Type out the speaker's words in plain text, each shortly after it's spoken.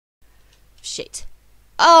shit.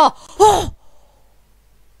 Oh! Oh!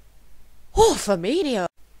 Oh, Firmino.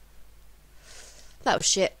 That was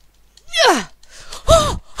shit. Yeah!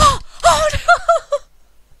 Oh! Oh! Oh no!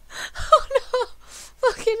 Oh no!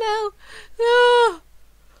 Fucking hell!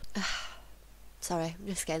 No! Sorry, I'm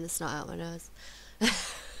just getting the snot out of my nose.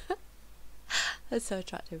 That's so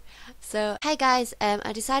attractive. So, hey guys,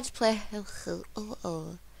 I decided to play...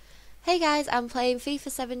 Hey guys, I'm playing FIFA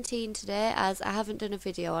 17 today, as I haven't done a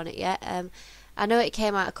video on it yet. I know it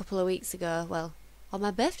came out a couple of weeks ago, well, on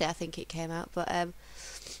my birthday I think it came out, but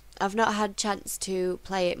I've not had a chance to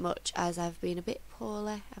play it much as I've been a bit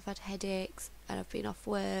poorly. I've had headaches and I've been off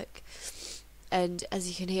work, and as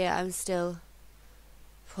you can hear I'm still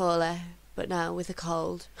poorly, but now with a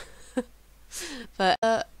cold. But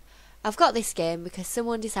I've got this game because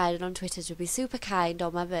someone decided on Twitter to be super kind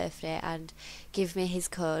on my birthday and give me his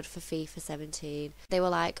code for FIFA 17. They were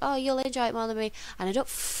like, oh, you'll enjoy it more than me, and I don't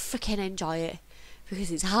freaking enjoy it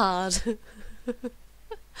because it's hard.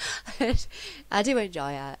 I do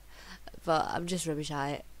enjoy it, but I'm just rubbish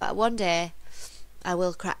at it. But one day I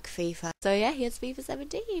will crack FIFA. So yeah, here's FIFA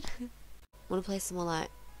 17. I want to play someone like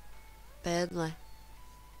Burnley.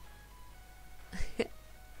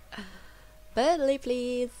 Burnley,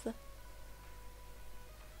 please.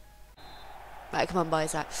 Right, come on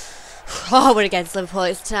boys, right. Oh, we're against Liverpool.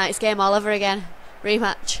 It's tonight's game all over again.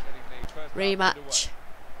 Rematch. Rematch.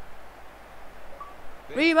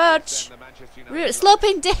 Rematch.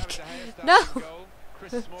 Sloping dick. No.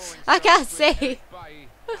 I can't see.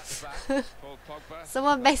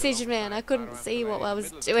 Someone messaged me and I couldn't see what I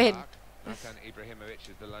was doing.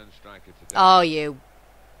 Oh, you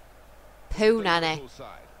poo nanny.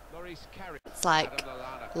 It's like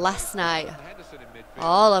last night.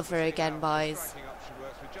 All over again, boys.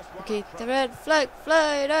 Okay, the red flag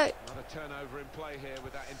flying out.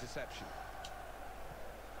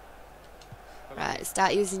 Right,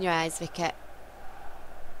 start using your eyes, Vicky.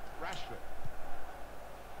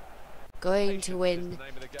 Going to win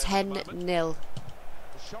 10-0.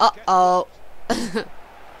 Uh-oh.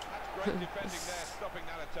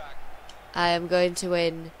 I am going to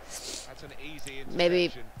win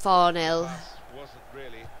maybe 4-0.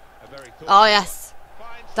 Oh yes,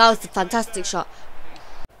 that was a fantastic shot.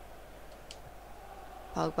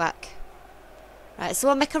 Pog back. Right,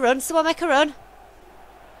 someone make a run, someone make a run.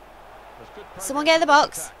 Someone get in the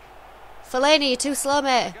box. Fellaini, you're too slow,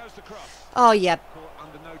 mate. Oh yeah.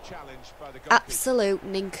 Absolute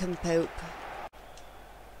nincompoop.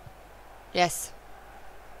 Yes.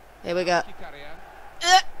 Here we go.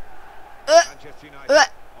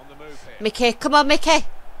 Mickey, come on, Mickey.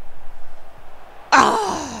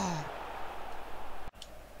 Oh.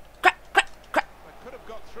 Crack, crack, crack.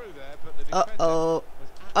 Uh-oh.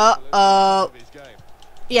 Uh-oh.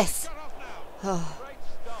 Yes. Oh.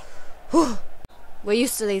 Whew. We're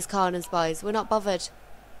used to these corners, boys. We're not bothered.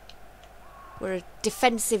 We're a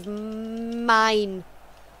defensive mine.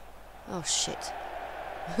 Oh, shit.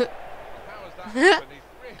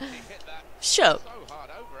 Shut up.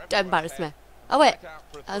 Don't embarrass me. Oh, wait.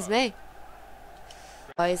 That was me.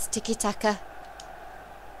 Boys, tiki-taka.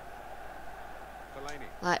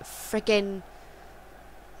 Like friggin'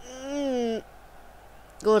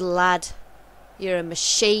 good lad. You're a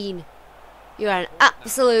machine. You're an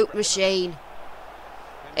absolute machine.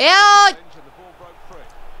 Yeah.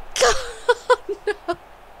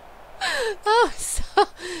 Oh no.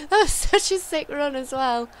 That was such a sick run as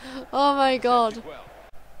well. Oh my god.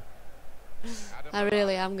 I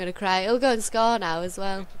really am gonna cry. He'll go and score now as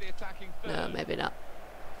well. No, maybe not.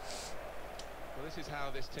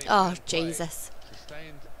 Oh Jesus.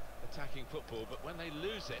 Attacking football, but when they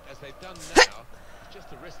lose it, as they've done now, it's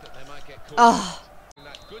just a risk that they might get caught. Oh.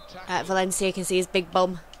 Right, Valencia can see his big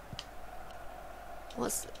bum.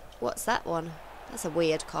 What's that one? That's a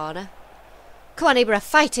weird corner. Come on, Ibra,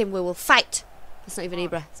 fight him. We will fight. That's not even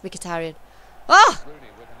Ibra. It's Mkhitaryan. Oh,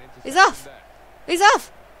 he's off. He's off.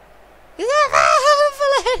 He's off.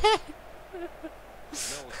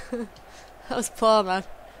 That was poor, man.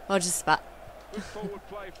 Oh, just spat.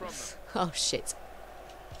 Oh shit.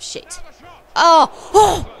 Shit. Oh!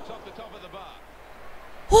 Oh!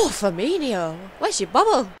 Oh, Firmino. Where's your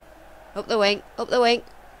bubble? Up the wing. Up the wing.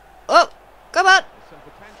 Oh! Come on!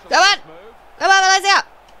 Come on! Come on, Valencia!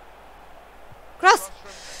 Cross!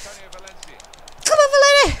 Come on,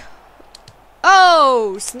 Fellaini!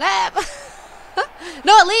 Oh, snap!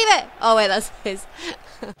 No, leave it! Oh, wait, that's his.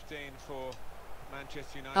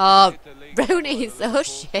 Oh, Rooney is so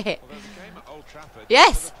shit.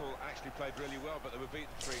 Yes!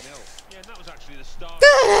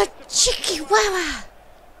 Chicky wow!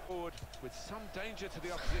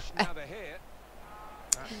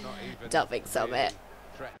 Don't think so, mate.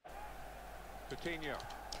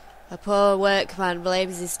 A poor workman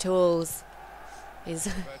blames his tools. He's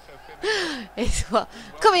what?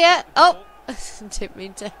 Come here! Oh, didn't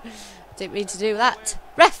mean to do that.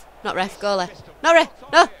 Ref, not ref, goalie. Not ref,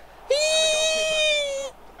 no.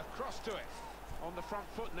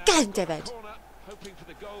 Get him, David.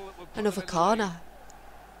 Another corner.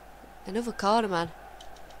 Another corner, man.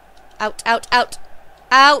 Out, out, out,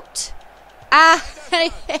 out. Ah!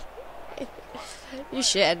 You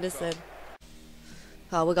shit, Henderson.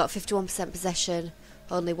 Oh, we got 51% possession.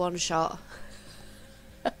 Only one shot.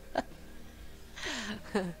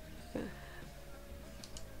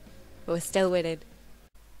 We're still winning.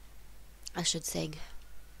 I should sing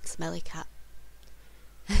Smelly Cat.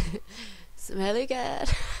 Smelly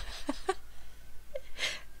cat.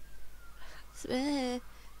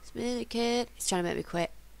 Smelly cat. He's trying to make me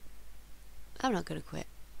quit. I'm not gonna quit.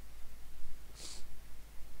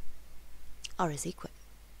 Or is he quit?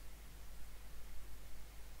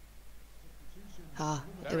 Oh,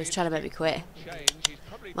 he was trying to make me quit.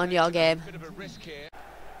 I'm on your game.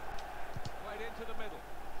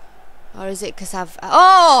 Or is it because I've...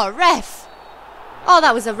 Oh, ref! Oh,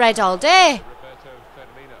 that was a red all day.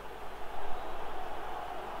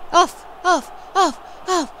 Off, off, off,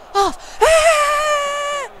 off, off.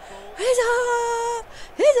 Ah! He's off!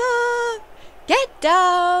 He's off! Get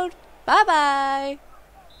down! Bye-bye!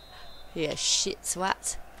 You shit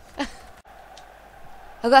swat. I've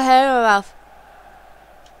got hair in my mouth.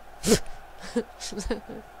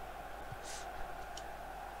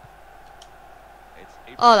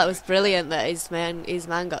 Oh, that was brilliant that his man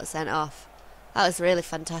got sent off. That was really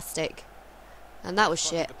fantastic. And that was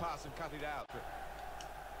shit.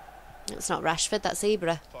 It's not Rashford, that's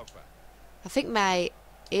Ibra. I think my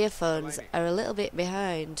earphones are a little bit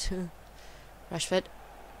behind. Rashford.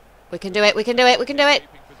 We can do it, we can do it, we can do it!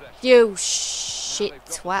 You shit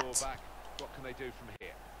twat.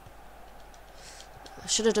 I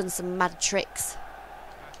should have done some mad tricks.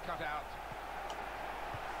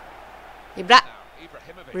 Ibra.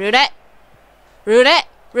 Rooney. Rooney.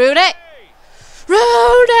 Rooney.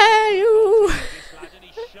 Rooney.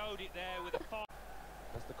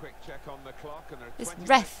 This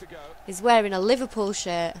ref is wearing a Liverpool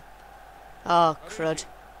shirt. Oh, crud.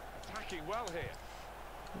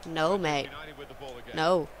 No, mate.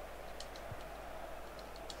 No.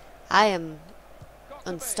 I am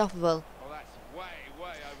unstoppable.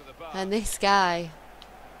 And this guy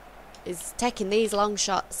is taking these long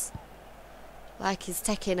shots like he's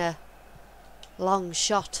taking a long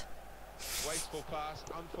shot.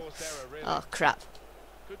 Oh, crap.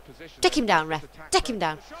 Take him down, ref. Take him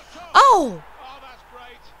down. Oh! That's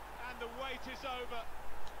great. And the wait is over.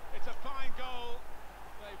 It's a fine goal.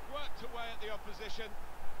 They've worked away at the opposition.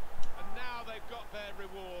 And now they've got their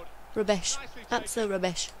reward. Rubbish. Absolute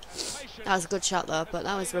rubbish. That was a good shot though, but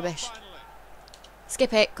that was rubbish.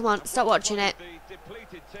 Skip it. Come on. Stop watching it.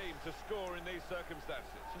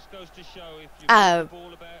 Oh.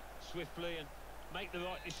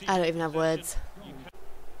 I don't even have words.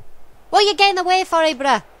 What are you getting away for,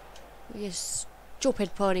 Ibra? You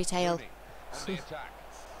stupid ponytail.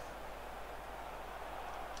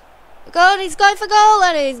 Goal, he's going for goal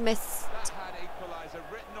and he's missed.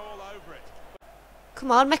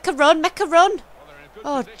 Come on, make a run, make a run.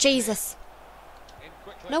 Oh, Jesus.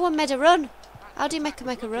 No one made a run. How do you make a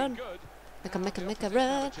run? Make a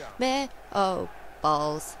run. Oh,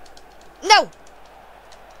 balls. No!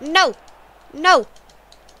 No! No!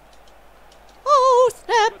 Oh,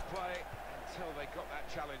 snap!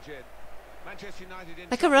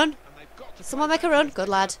 Make a run. Someone make a run. Good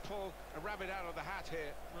lad.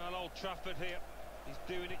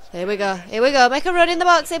 Here we go. Here we go. Make a run in the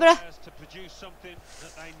box, Ibra.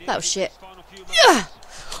 That was shit. Yeah.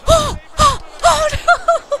 Oh, oh, oh no!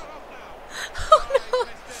 Oh no!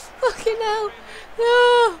 Fucking hell!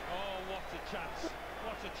 No!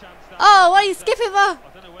 Oh, what are you skipping for?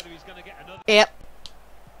 Yep.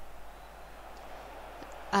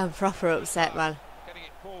 I'm proper upset, man.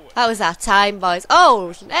 That was our time, boys.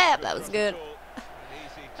 Oh, snap! That was good.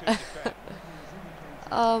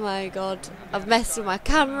 Oh my god. I've messed with my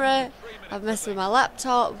camera. I've messed with my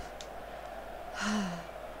laptop.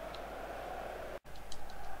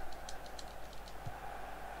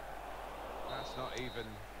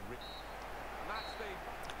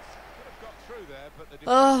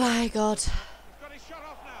 Oh my god.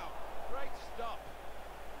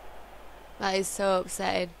 That is so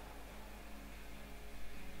upsetting.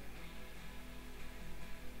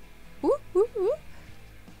 Woo, woo, woo.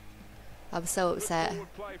 I'm so upset.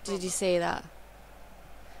 Did you see that?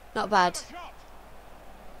 Not bad.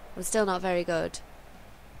 I'm still not very good.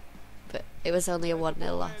 but it was only a 1-0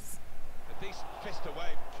 loss. A decent fist away.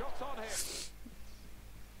 Shots on here.